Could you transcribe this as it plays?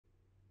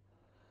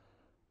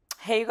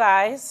Hey you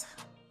guys,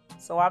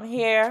 so I'm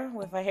here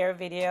with a hair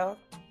video.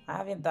 I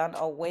haven't done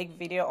a wig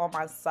video on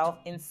myself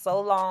in so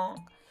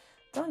long.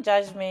 Don't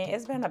judge me,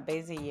 it's been a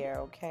busy year,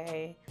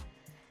 okay?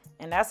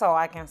 And that's all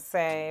I can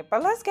say.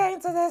 But let's get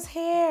into this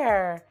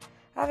hair.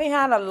 I haven't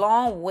had a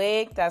long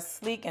wig that's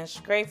sleek and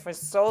straight for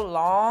so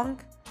long.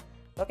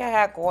 Look at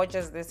how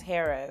gorgeous this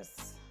hair is.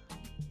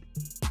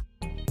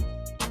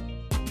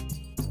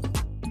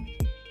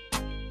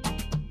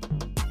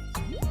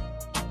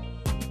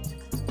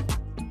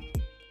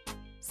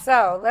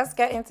 So let's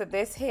get into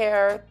this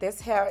hair. This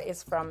hair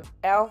is from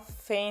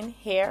Elfin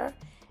Hair.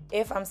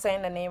 If I'm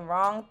saying the name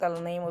wrong, the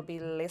name will be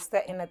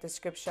listed in the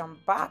description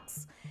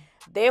box.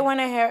 They went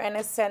ahead and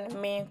they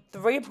sent me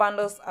 3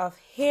 bundles of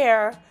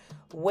hair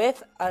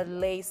with a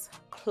lace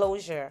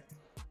closure.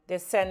 They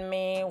sent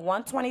me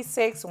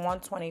 126,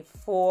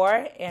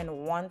 124,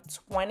 and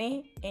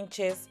 120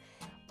 inches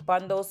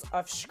bundles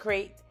of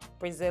straight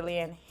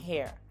Brazilian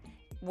hair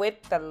with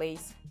the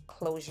lace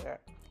closure.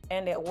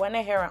 And they went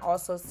ahead and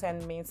also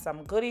sent me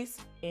some goodies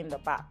in the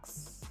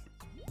box.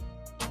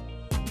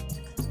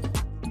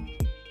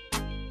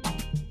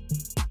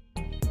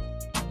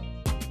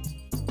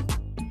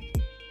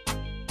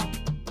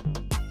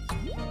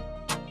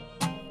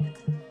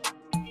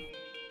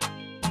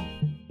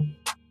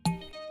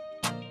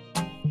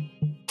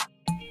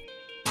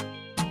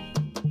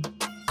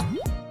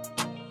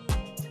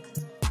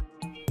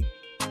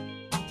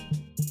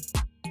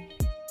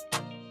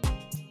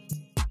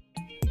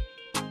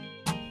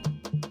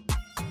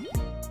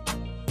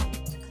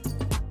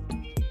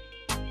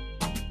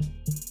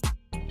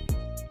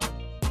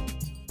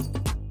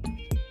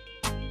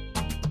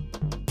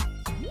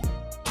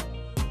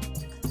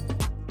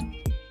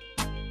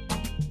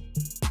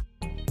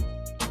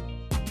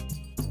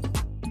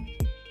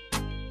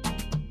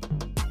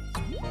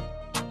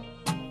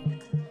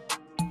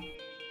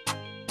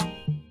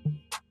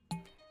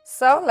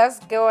 So let's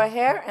go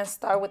ahead and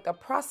start with the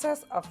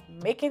process of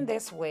making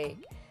this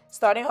wig.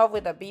 Starting off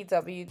with the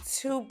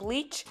BW2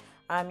 bleach.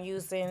 I'm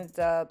using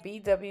the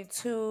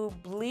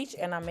BW2 bleach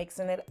and I'm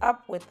mixing it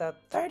up with a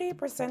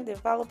 30%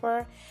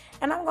 developer.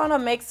 And I'm gonna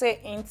mix it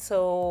into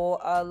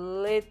a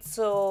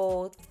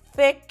little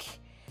thick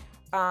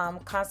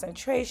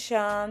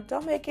concentration.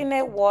 Don't making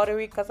it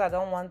watery because I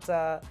don't want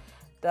the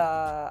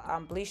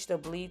bleach to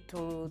bleed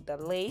through the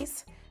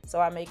lace. So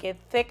I make it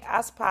thick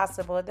as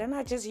possible. Then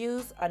I just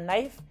use a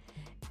knife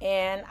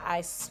and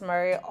I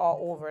smear it all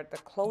over the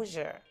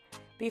closure.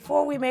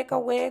 Before we make a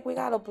wig, we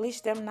gotta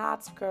bleach them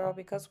knots, girl,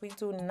 because we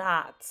do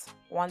not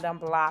want them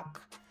black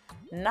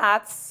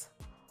knots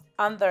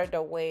under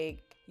the wig.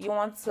 You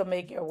want to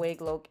make your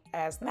wig look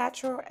as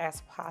natural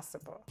as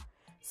possible.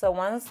 So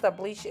once the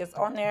bleach is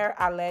on there,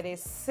 I let it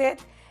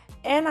sit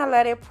and I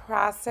let it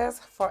process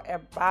for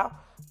about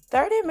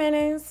 30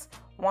 minutes.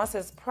 Once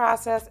it's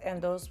processed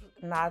and those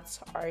knots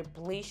are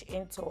bleached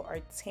into a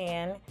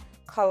tan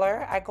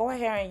color, I go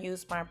ahead and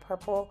use my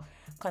purple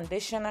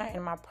conditioner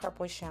and my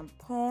purple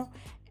shampoo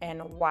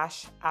and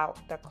wash out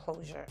the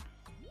closure.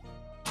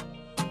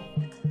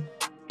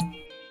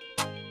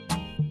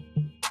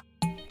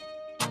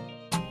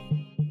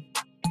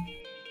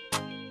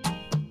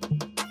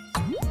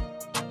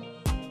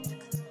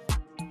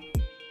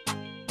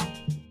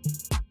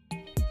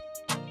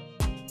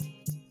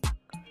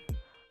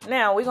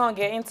 Now we're gonna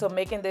get into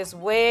making this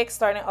wig,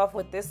 starting off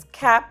with this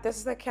cap. This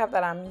is the cap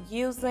that I'm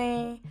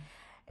using.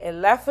 It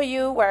left for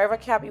you wherever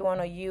cap you want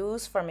to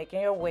use for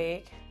making your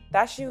wig.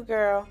 That's you,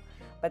 girl.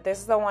 But this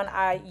is the one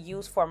I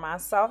use for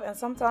myself. And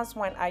sometimes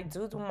when I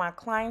do my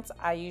clients,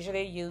 I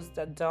usually use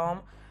the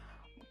dome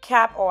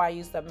cap or I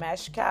use the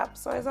mesh cap.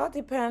 So it all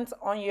depends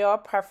on your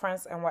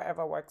preference and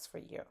whatever works for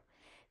you.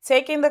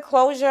 Taking the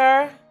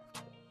closure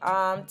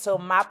to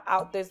map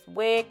out this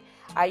wig,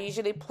 I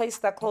usually place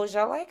the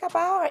closure like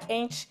about 1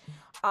 inch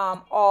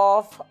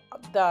off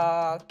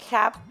the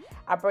cap.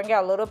 I bring it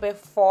a little bit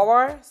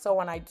forward, so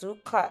when I do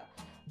cut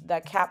the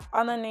cap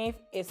underneath,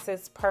 it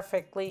sits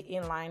perfectly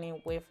in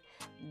lining with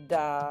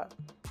the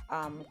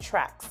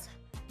tracks.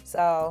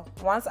 So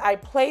once I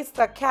place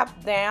the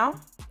cap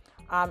down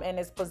in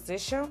its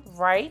position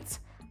right,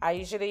 I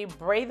usually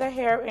braid the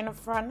hair in the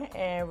front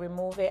and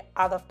remove it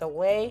out of the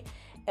way.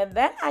 And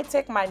then I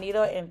take my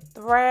needle and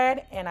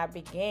thread and I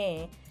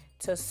begin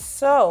to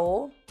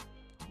sew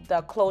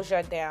the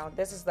closure down.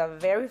 This is the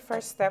very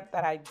first step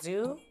that I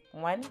do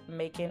when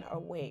making a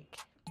wig.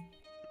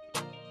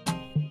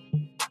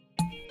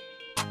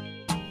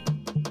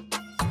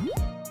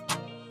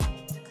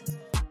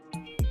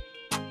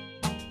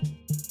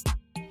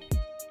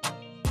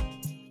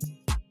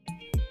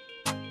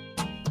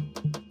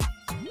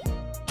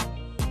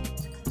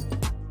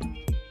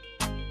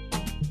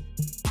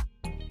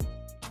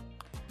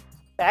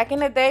 Back in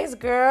the days,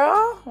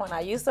 girl, when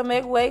I used to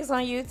make wigs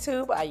on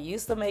YouTube, I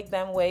used to make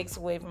them wigs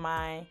with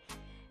my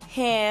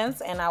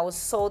hands and I would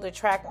sew the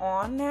track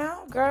on.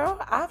 Now, girl,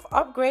 I've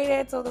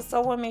upgraded to the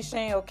sewing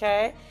machine,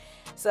 okay?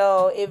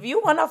 So if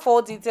you want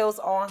full details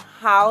on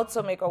how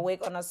to make a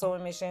wig on a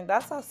sewing machine,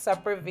 that's a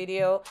separate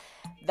video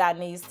that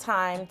needs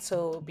time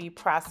to be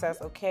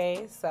processed,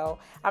 okay? So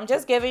I'm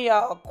just giving you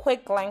a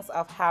quick glance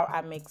of how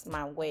I make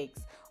my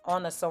wigs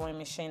on the sewing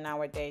machine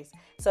nowadays.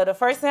 So the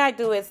first thing I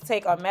do is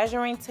take a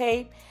measuring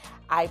tape,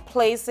 I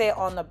place it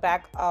on the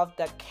back of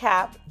the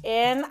cap,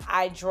 and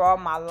I draw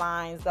my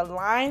lines. The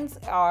lines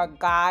are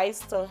guides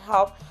to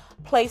help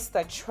place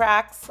the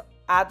tracks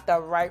at the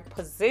right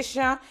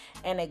position,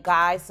 and it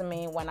guides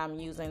me when I'm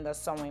using the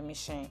sewing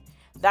machine.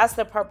 That's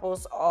the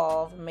purpose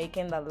of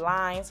making the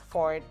lines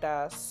for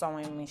the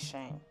sewing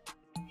machine.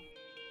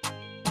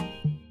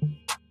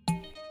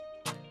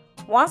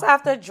 Once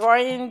after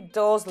drawing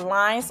those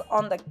lines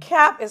on the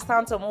cap, it's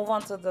time to move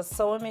on to the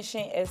sewing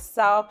machine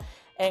itself.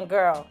 And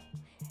girl,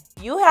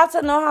 you have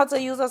to know how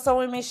to use a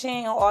sewing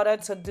machine in order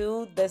to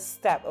do this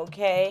step,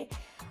 okay?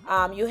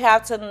 You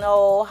have to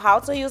know how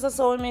to use a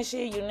sewing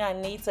machine. You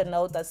need to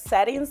know the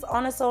settings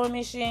on a sewing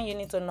machine. You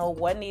need to know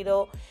what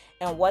needle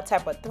and what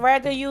type of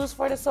thread to use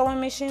for the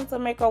sewing machine to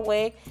make a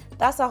wig.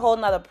 That's a whole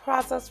nother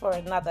process for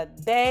another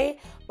day.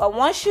 But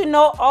once you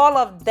know all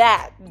of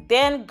that,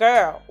 then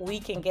girl,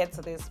 we can get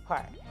to this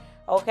part,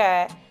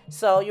 okay?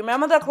 So you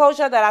remember the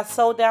closure that I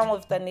sewed down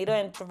with the needle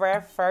and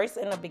thread first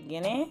in the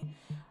beginning?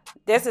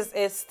 This is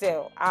it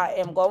still. I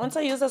am going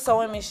to use a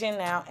sewing machine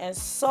now and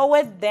sew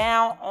it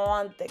down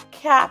on the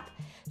cap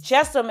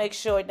just to make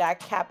sure that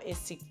cap is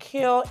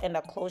secure and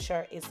the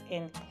closure is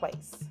in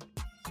place.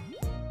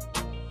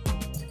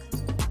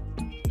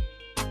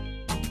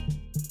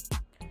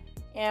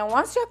 And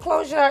once your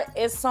closure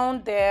is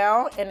sewn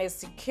down and it's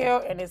secure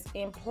and it's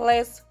in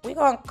place, we're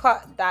going to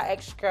cut that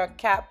extra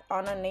cap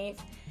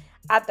underneath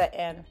at the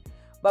end.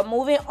 But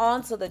moving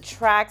on to the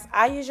tracks,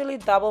 I usually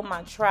double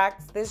my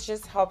tracks. This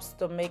just helps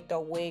to make the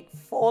wig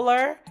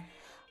fuller.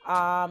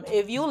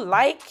 If you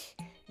like,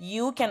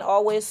 you can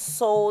always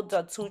sew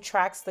the two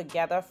tracks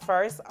together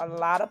first. A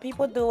lot of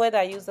people do it.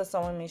 I use the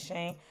sewing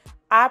machine.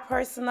 I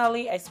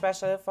personally,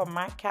 especially for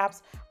my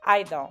caps,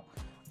 I don't.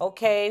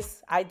 Okay,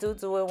 I do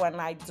it when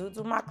I do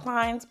my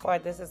clients,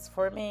 but this is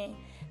for me.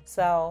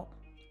 So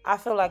I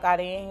feel like I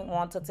didn't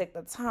want to take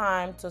the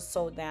time to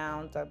sew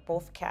down the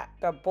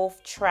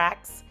both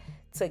tracks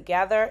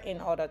together in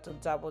order to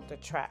double the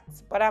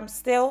tracks. But I'm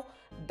still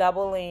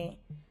doubling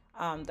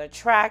the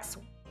tracks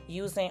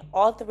using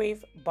all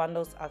 3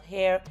 bundles of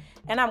hair,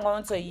 and I'm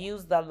going to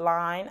use the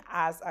line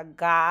as a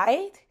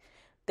guide.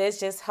 This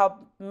just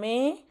helped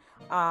me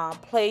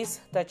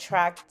place the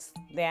tracks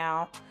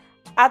down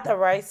at the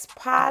right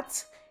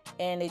spot,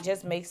 and it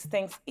just makes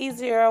things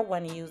easier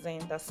when using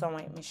the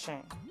sewing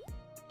machine.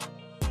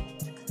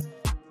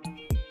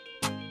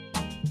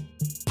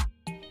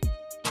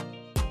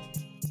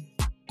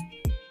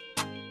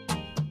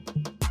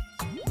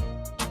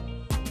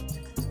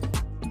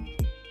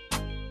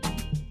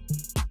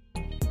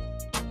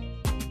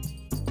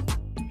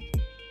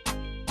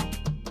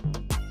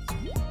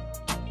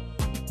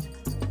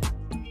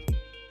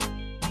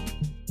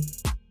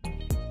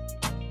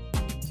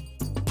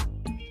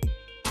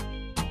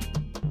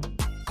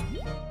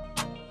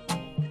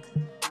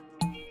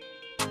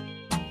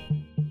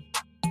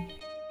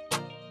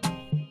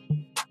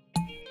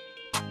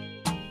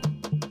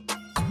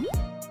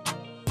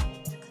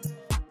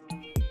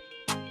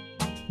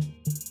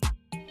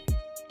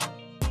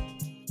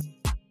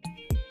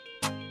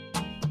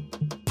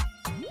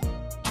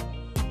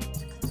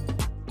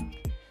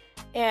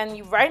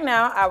 And right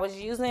now I was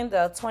using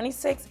the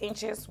 26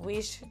 inches,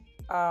 which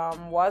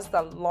was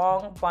the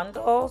long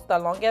bundle, the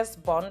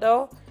longest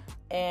bundle.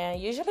 And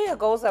usually it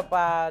goes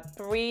about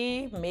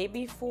 3,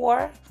 maybe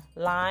 4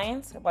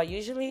 lines, but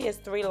usually it's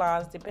 3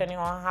 lines depending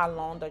on how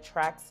long the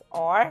tracks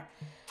are.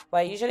 But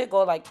I usually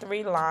go like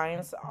 3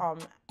 lines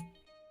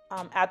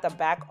at the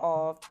back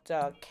of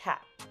the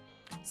cap.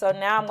 So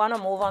now I'm going to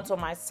move on to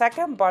my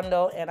second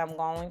bundle, and I'm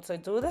going to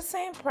do the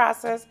same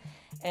process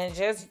and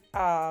just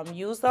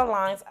use the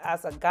lines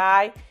as a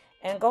guide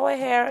and go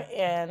ahead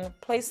and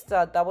place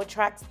the double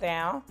tracks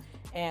down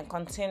and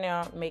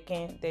continue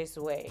making this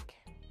wig.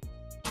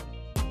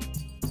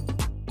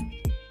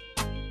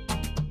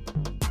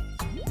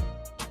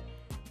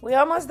 We're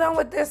almost done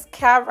with this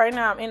cap. Right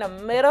now I'm in the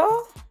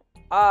middle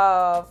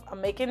of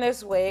making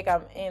this wig.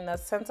 I'm in the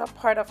center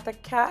part of the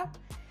cap.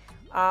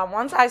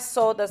 Once I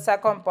sew the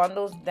second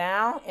bundles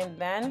down, and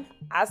then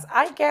as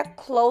I get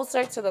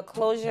closer to the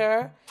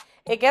closure,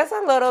 it gets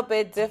a little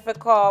bit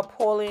difficult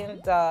pulling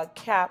the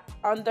cap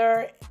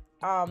under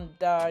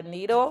the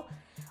needle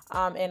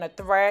and the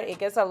thread. It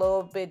gets a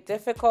little bit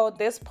difficult.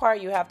 This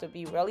part you have to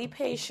be really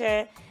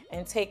patient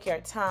and take your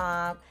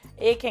time.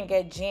 It can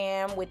get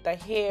jammed with the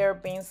hair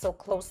being so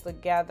close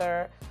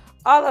together.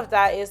 All of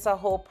that is a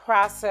whole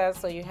process,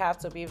 so you have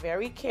to be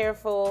very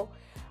careful.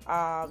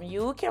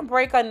 You can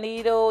break a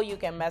needle, you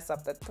can mess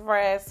up the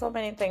thread. So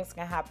many things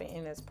can happen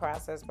in this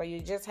process, but you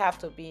just have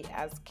to be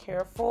as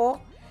careful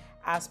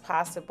as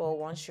possible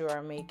once you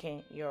are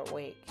making your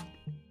wig.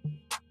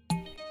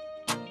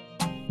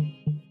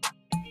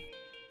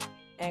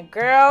 And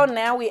girl,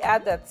 now we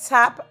add the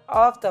top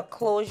of the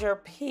closure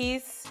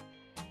piece,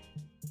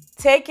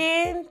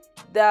 taking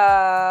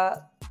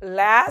the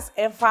last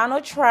and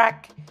final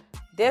track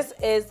This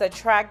is the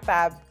track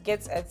that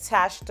gets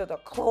attached to the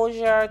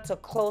closure to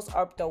close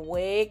up the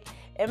wig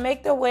and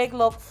make the wig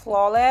look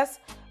flawless.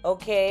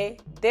 Okay,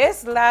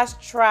 this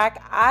last track,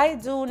 I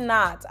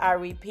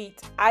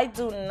repeat, I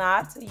do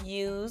not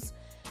use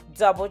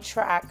double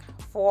track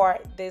for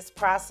this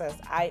process.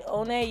 I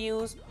only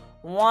use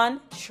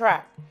one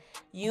track.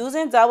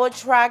 Using double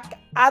track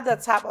at the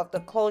top of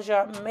the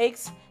closure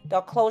makes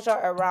the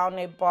closure around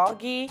it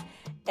boggy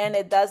and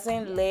it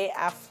doesn't lay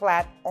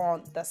flat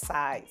on the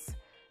sides.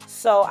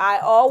 So I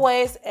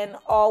always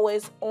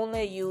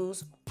only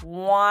use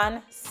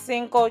one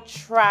single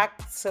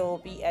track to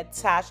be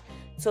attached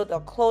to the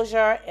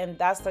closure, and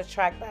that's the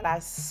track that I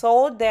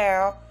sew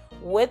down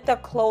with the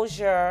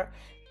closure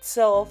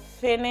to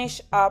finish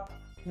up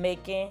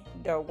making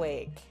the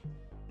wig.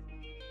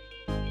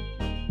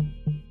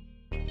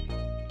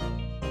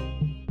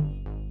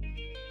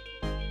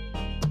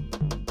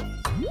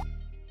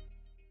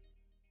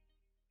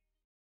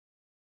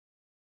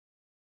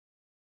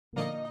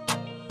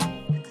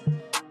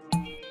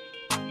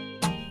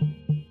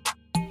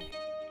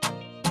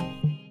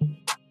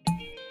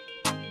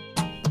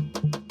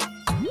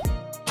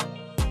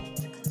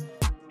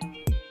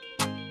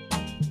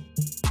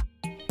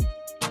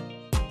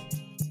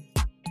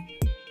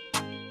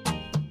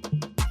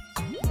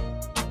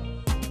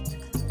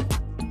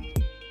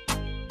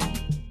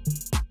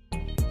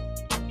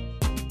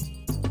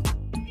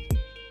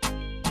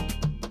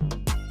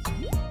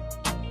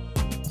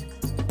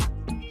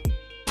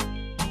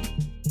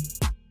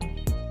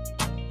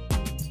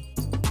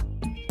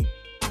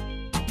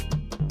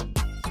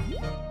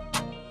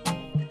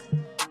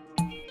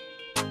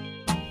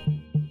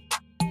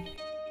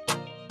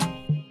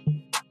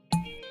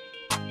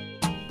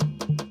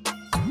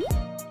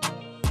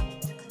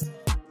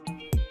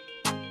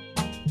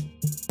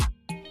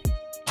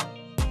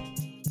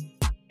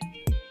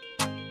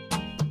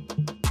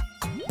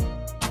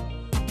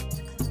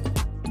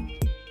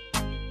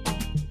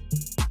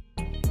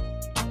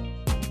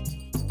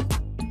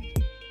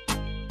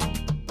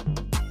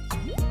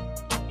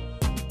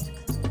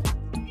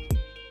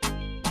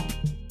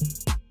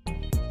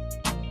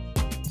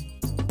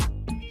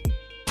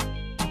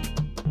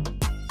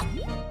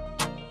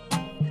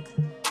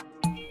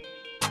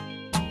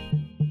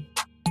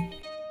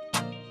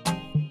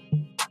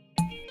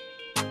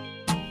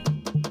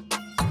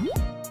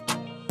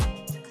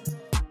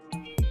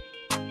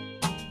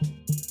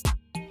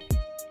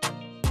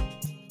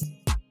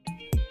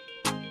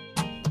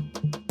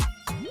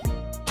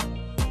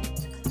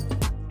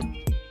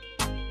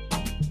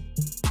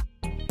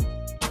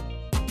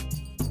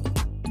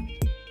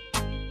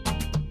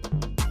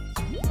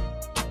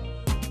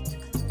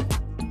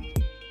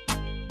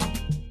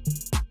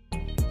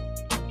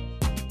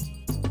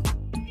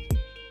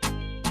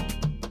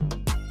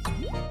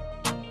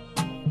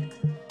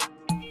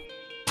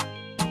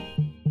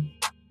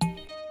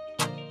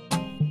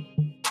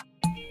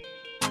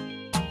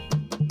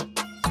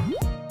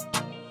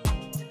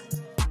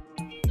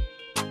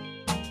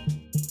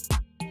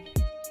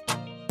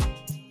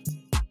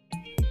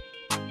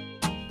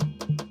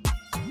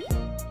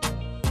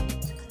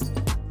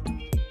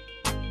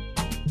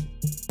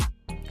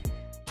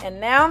 And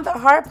now the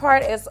hard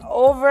part is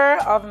over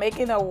of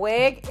making a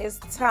wig. It's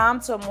time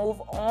to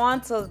move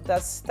on to the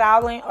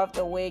styling of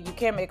the wig. You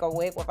can't make a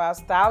wig without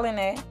styling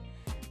it.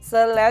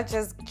 So let's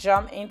just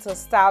jump into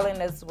styling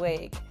this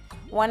wig.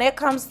 When it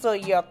comes to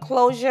your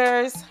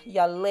closures,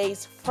 your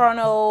lace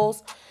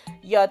frontals,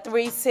 your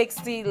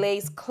 360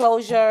 lace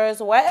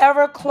closures,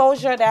 whatever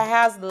closure that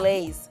has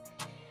lace,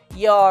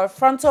 your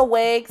frontal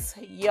wigs,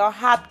 your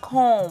hot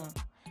comb.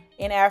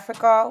 In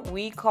Africa,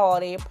 we call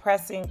it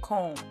pressing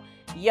comb.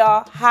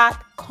 Your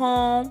hot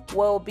comb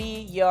will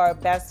be your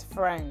best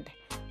friend,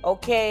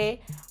 okay?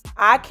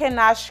 I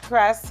cannot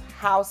stress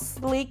how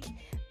sleek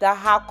the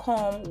hot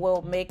comb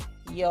will make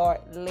your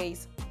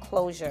lace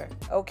closure,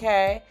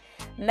 okay?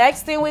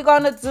 Next thing we're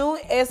gonna do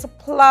is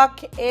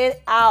pluck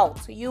it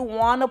out. You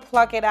wanna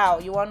pluck it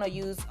out. You wanna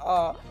use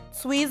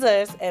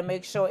tweezers and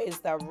make sure it's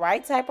the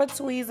right type of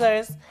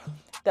tweezers,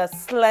 the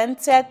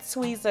slanted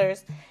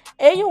tweezers,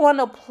 and you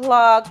wanna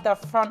pluck the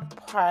front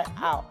part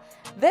out.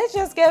 This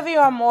just gives you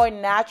a more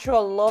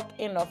natural look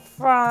in the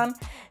front.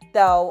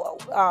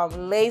 The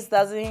lace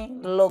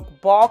doesn't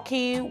look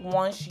bulky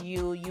once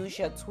you use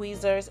your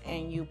tweezers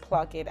and you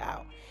pluck it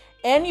out.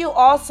 And you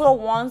also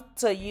want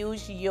to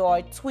use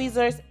your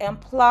tweezers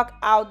and pluck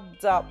out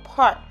the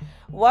part.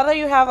 Whether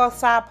you have a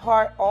side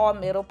part or a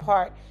middle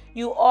part,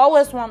 you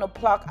always want to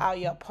pluck out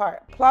your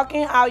part.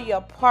 Plucking out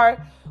your part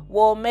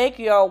will make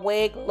your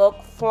wig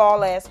look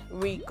flawless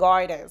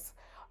regardless.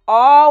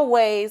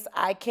 Always,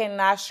 I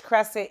cannot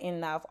stress it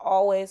enough,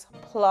 always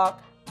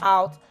pluck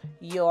out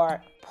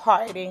your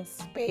parting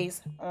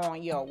space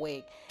on your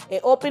wig.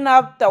 It opens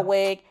up the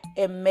wig,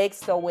 it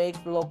makes the wig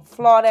look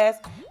flawless.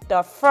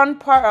 The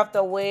front part of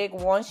the wig,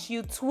 once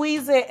you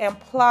tweeze it and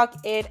pluck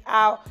it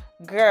out,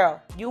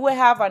 girl, you will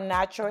have a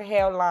natural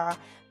hairline.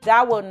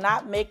 That will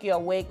not make your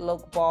wig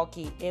look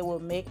bulky. It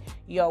will make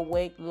your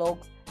wig look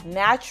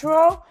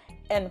natural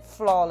and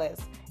flawless.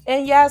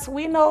 And yes,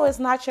 we know it's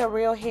not your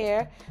real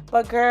hair,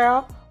 but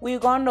girl, we're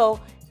gonna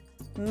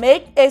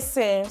make it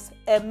seem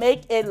and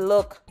make it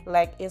look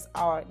like it's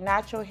our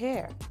natural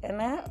hair. And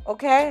that,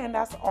 okay? And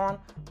that's on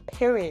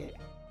period.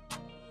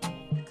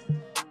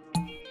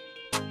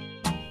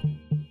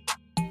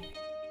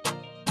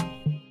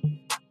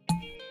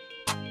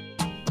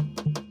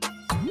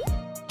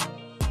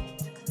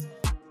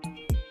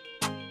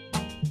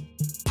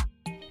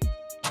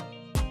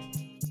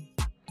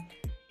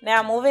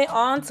 Now moving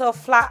on to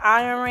flat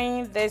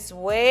ironing this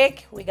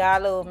wig. We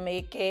got a little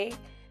make it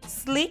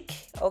sleek,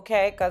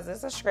 okay, because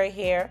it's a straight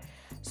hair.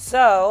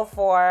 So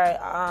for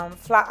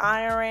flat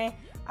ironing,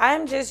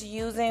 I'm just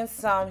using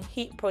some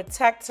heat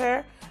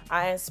protector.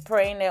 I am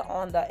spraying it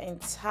on the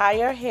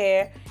entire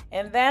hair,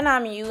 and then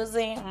I'm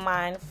using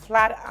my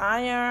flat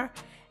iron,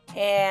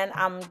 and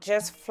I'm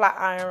just flat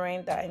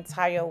ironing the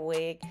entire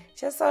wig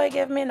just so it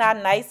gives me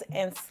that nice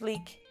and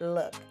sleek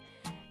look.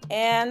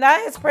 And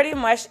that is pretty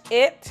much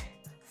it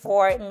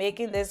for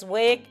making this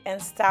wig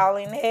and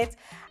styling it.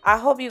 I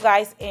hope you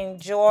guys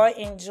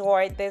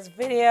enjoyed this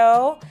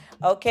video.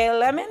 Okay,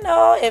 let me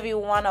know if you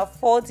want a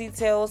full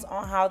details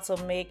on how to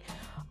make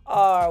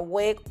a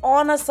wig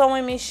on a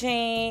sewing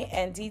machine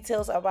and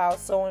details about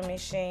sewing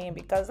machine,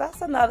 because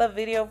that's another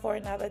video for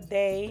another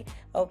day.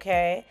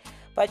 Okay,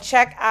 but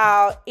check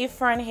out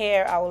Elfin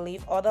Hair. I will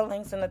leave all the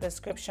links in the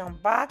description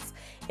box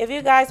if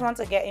you guys want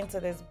to get into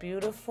this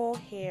beautiful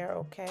hair.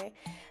 Okay,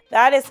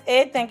 that is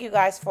it. Thank you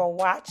guys for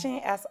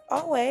watching. As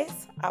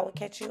always, I will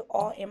catch you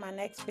all in my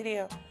next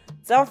video.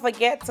 Don't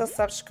forget to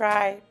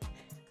subscribe.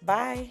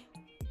 Bye.